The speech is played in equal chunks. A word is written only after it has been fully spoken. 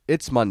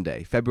It's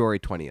Monday, February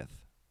 20th.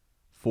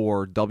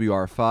 For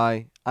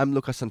WRFI, I'm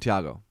Lucas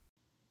Santiago.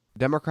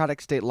 Democratic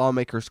state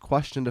lawmakers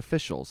questioned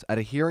officials at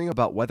a hearing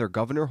about whether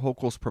Governor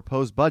Hochul's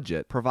proposed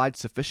budget provides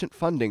sufficient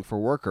funding for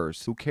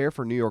workers who care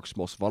for New York's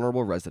most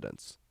vulnerable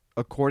residents.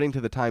 According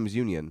to the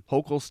Times-Union,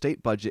 Hochul's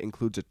state budget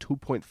includes a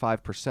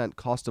 2.5%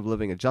 cost of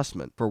living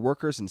adjustment for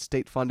workers in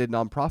state-funded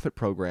nonprofit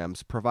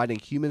programs providing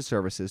human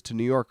services to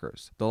New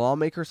Yorkers. The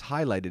lawmakers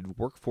highlighted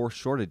workforce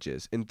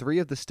shortages in three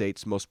of the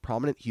state's most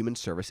prominent human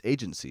service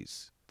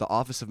agencies: the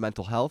Office of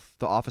Mental Health,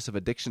 the Office of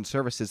Addiction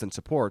Services and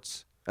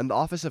Supports, and the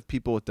Office of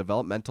People with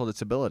Developmental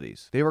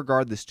Disabilities. They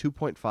regard this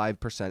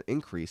 2.5%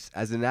 increase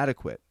as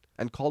inadequate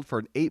and called for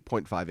an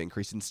 8.5%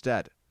 increase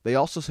instead. They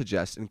also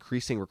suggest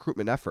increasing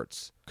recruitment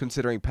efforts,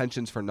 considering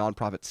pensions for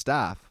nonprofit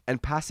staff,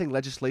 and passing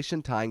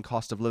legislation tying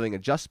cost of living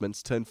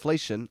adjustments to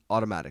inflation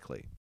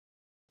automatically.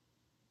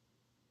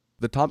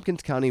 The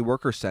Tompkins County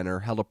Workers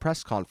Center held a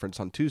press conference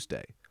on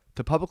Tuesday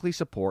to publicly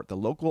support the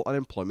local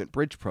unemployment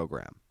bridge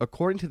program.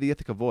 According to the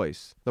Ithaca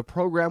Voice, the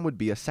program would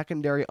be a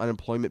secondary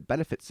unemployment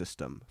benefit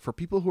system for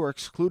people who are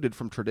excluded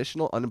from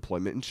traditional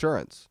unemployment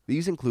insurance.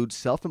 These include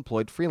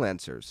self-employed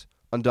freelancers,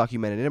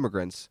 undocumented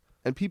immigrants,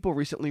 and people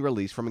recently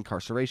released from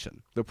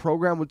incarceration. The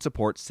program would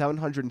support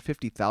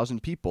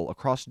 750,000 people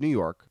across New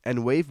York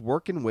and waive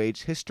work and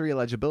wage history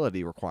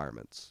eligibility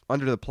requirements.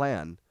 Under the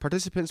plan,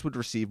 participants would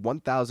receive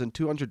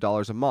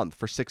 $1,200 a month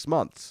for 6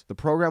 months. The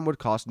program would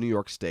cost New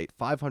York State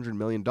 $500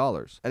 million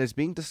and is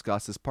being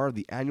discussed as part of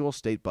the annual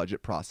state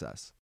budget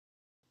process.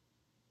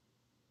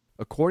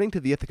 According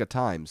to the Ithaca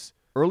Times,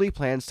 early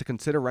plans to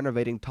consider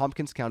renovating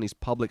Tompkins County's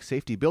public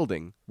safety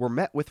building were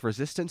met with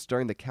resistance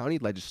during the county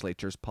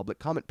legislature's public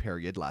comment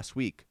period last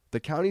week.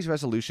 The county's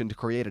resolution to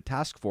create a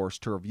task force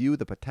to review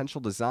the potential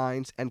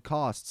designs and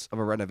costs of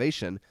a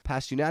renovation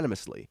passed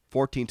unanimously,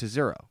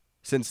 14-0.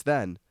 Since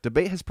then,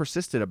 debate has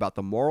persisted about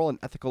the moral and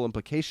ethical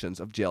implications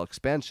of jail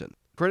expansion.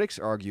 Critics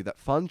argue that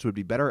funds would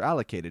be better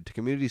allocated to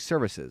community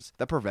services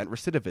that prevent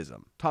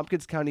recidivism.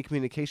 Tompkins County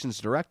Communications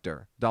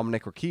Director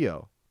Dominic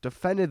Riccio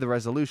defended the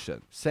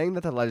resolution, saying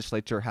that the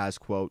legislature has,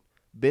 quote,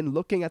 been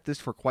looking at this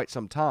for quite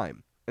some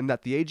time, and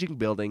that the aging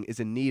building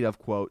is in need of,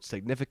 quote,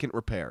 significant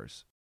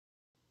repairs.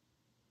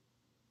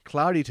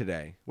 Cloudy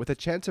today, with a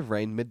chance of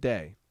rain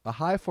midday. A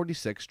high of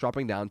 46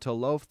 dropping down to a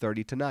low of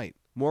 30 tonight.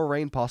 More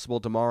rain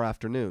possible tomorrow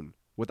afternoon,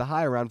 with a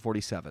high around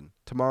 47.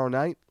 Tomorrow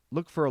night,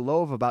 look for a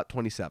low of about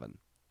 27.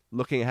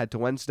 Looking ahead to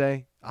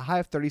Wednesday, a high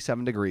of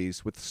 37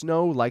 degrees, with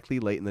snow likely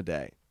late in the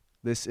day.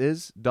 This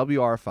is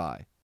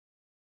WRFI.